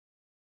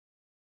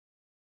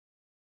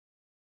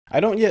I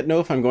don't yet know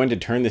if I'm going to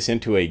turn this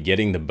into a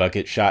getting the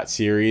bucket shot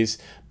series,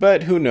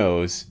 but who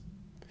knows.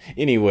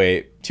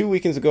 Anyway, 2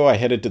 weekends ago I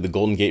headed to the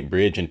Golden Gate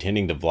Bridge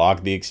intending to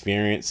vlog the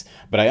experience,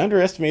 but I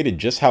underestimated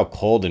just how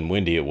cold and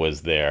windy it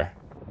was there.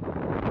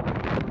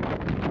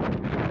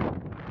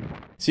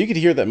 So you could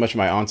hear that much of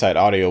my on-site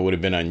audio would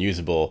have been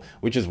unusable,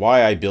 which is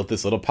why I built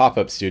this little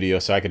pop-up studio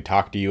so I could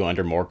talk to you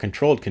under more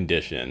controlled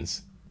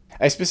conditions.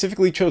 I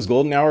specifically chose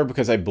golden hour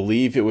because I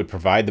believe it would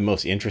provide the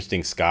most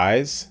interesting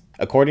skies.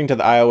 According to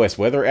the iOS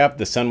weather app,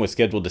 the sun was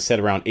scheduled to set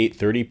around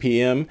 8:30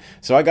 p.m.,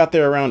 so I got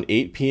there around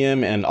 8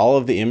 p.m. and all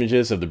of the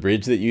images of the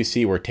bridge that you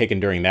see were taken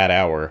during that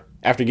hour.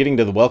 After getting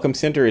to the Welcome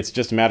Center, it's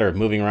just a matter of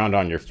moving around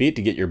on your feet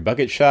to get your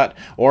bucket shot,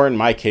 or in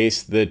my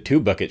case, the 2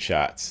 bucket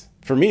shots.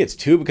 For me, it's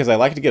 2 because I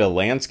like to get a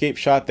landscape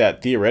shot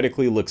that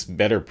theoretically looks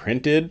better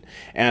printed,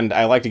 and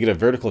I like to get a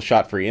vertical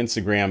shot for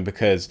Instagram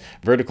because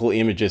vertical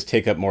images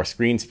take up more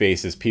screen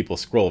space as people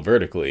scroll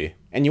vertically.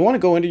 And you want to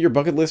go into your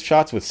bucket list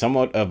shots with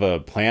somewhat of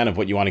a plan of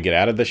what you want to get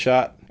out of the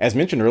shot. As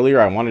mentioned earlier,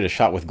 I wanted a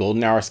shot with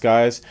golden hour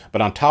skies,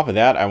 but on top of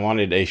that, I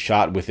wanted a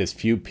shot with as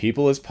few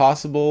people as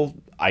possible,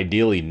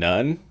 ideally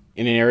none.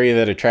 In an area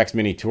that attracts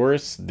many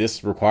tourists,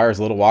 this requires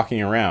a little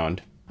walking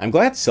around. I'm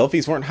glad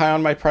selfies weren't high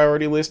on my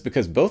priority list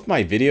because both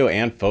my video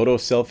and photo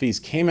selfies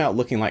came out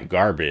looking like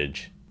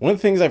garbage. One of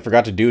the things I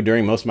forgot to do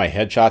during most of my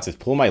headshots is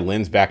pull my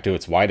lens back to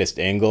its widest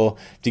angle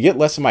to get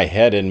less of my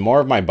head and more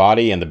of my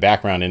body and the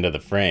background into the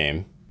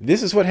frame.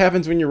 This is what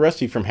happens when you're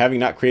rusty from having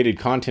not created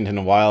content in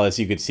a while, as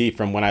you could see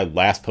from when I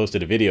last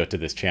posted a video to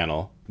this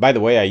channel. By the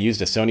way, I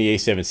used a Sony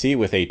a7C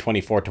with a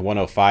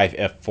 24-105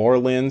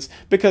 f4 lens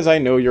because I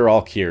know you're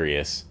all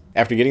curious.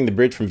 After getting the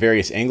bridge from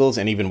various angles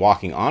and even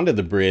walking onto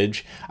the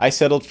bridge, I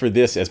settled for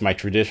this as my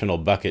traditional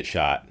bucket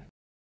shot.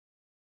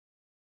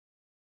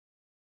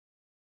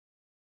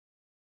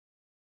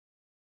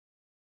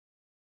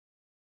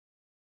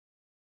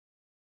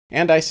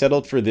 And I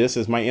settled for this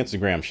as my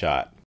Instagram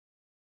shot.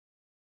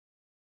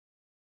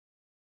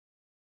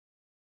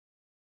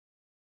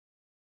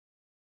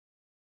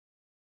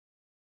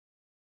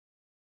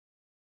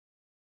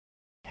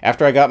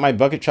 After I got my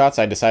bucket shots,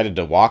 I decided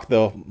to walk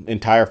the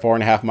entire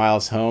 4.5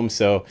 miles home,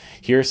 so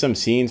here's some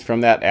scenes from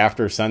that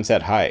after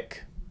sunset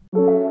hike.